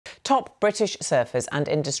Top British surfers and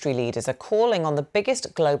industry leaders are calling on the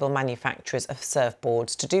biggest global manufacturers of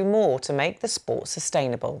surfboards to do more to make the sport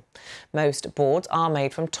sustainable. Most boards are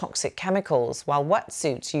made from toxic chemicals, while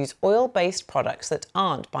wetsuits use oil-based products that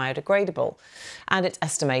aren't biodegradable. And it's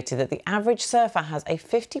estimated that the average surfer has a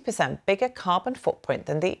 50% bigger carbon footprint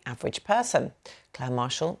than the average person. Claire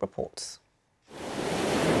Marshall reports.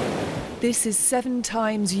 This is 7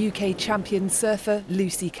 times UK champion surfer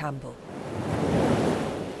Lucy Campbell.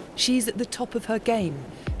 She's at the top of her game,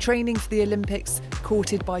 training for the Olympics,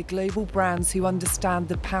 courted by global brands who understand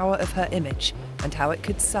the power of her image and how it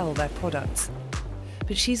could sell their products.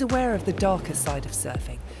 But she's aware of the darker side of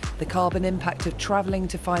surfing, the carbon impact of travelling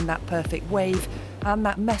to find that perfect wave and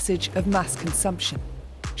that message of mass consumption.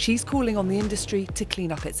 She's calling on the industry to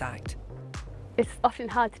clean up its act. It's often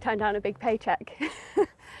hard to turn down a big paycheck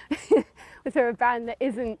with a brand that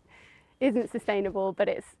isn't sustainable, but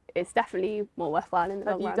it's definitely more worthwhile in the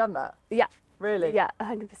long run. Have you done that? Yeah. Really? Yeah,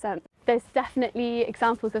 100%. There's definitely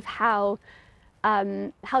examples of how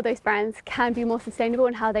those brands can be more sustainable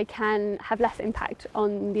and how they can have less impact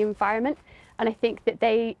on the environment. And I think that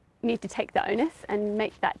they need to take the onus and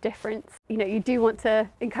make that difference. You know, you do want to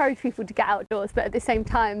encourage people to get outdoors, but at the same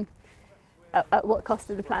time, at what cost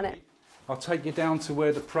to the planet? I'll take you down to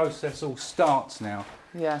where the process all starts now.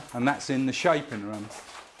 Yeah. And that's in the shaping room.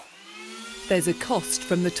 There's a cost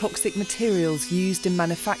from the toxic materials used in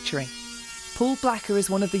manufacturing. Paul Blacker is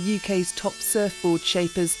one of the UK's top surfboard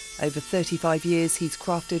shapers. Over 35 years, he's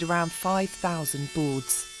crafted around 5,000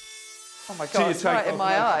 boards. Oh my God, it's right in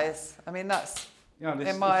my eyes. I mean, that's in my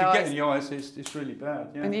eyes. If you get in your eyes, it's really bad.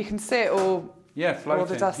 Yeah. And you can see it all, floating. all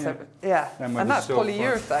the dust. Yeah, and that's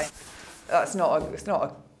polyurethane. It's not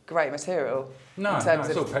a great material. No, it's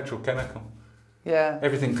all petrochemical. Yeah.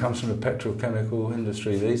 Everything comes from the petrochemical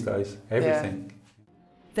industry these days. Everything.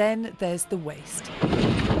 Then there's the waste.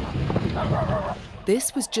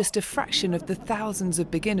 This was just a fraction of the thousands of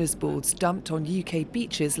beginners' boards dumped on UK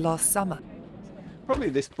beaches last summer. Probably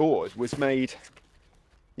this board was made,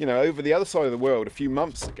 over the other side of the world a few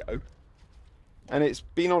months ago, and it's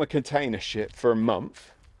been on a container ship for a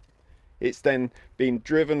month. It's then been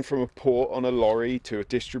driven from a port on a lorry to a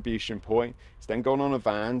distribution point. It's then gone on a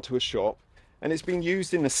van to a shop. And it's been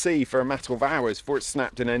used in the sea for a matter of hours before it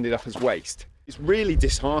snapped and ended up as waste. It's really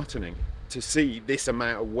disheartening to see this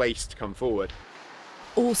amount of waste come forward.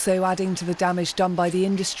 Also adding to the damage done by the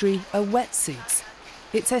industry are wetsuits.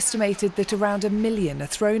 It's estimated that around 1 million are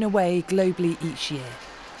thrown away globally each year.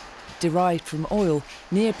 Derived from oil,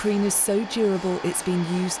 neoprene is so durable it's been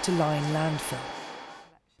used to line landfill.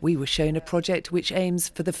 We were shown a project which aims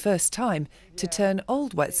for the first time to turn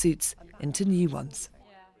old wetsuits into new ones.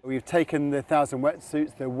 We've taken the 1,000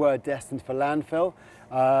 wetsuits that were destined for landfill,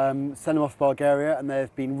 sent them off to Bulgaria, and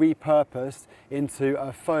they've been repurposed into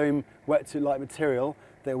a foam wetsuit-like material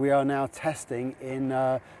that we are now testing in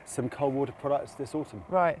some cold water products this autumn.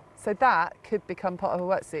 Right, so that could become part of a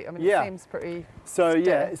wetsuit. I mean, it seems pretty stiff.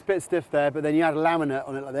 Yeah, it's a bit stiff there, but then you add a laminate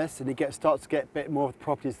on it like this, and it starts to get a bit more of the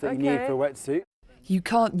properties that you need for a wetsuit. You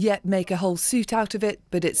can't yet make a whole suit out of it,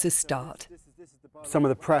 but it's a start. Some of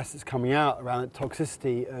the press that's coming out around the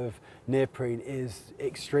toxicity of neoprene is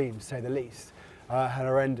extreme, to say the least, and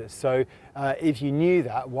horrendous. So if you knew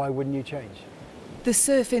that, why wouldn't you change? The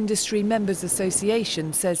Surf Industry Members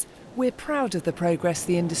Association says we're proud of the progress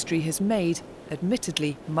the industry has made.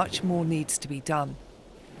 Admittedly, much more needs to be done.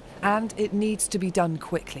 And it needs to be done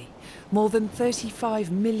quickly. More than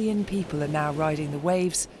 35 million people are now riding the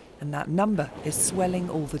waves, and that number is swelling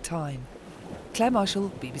all the time. Claire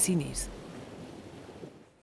Marshall, BBC News.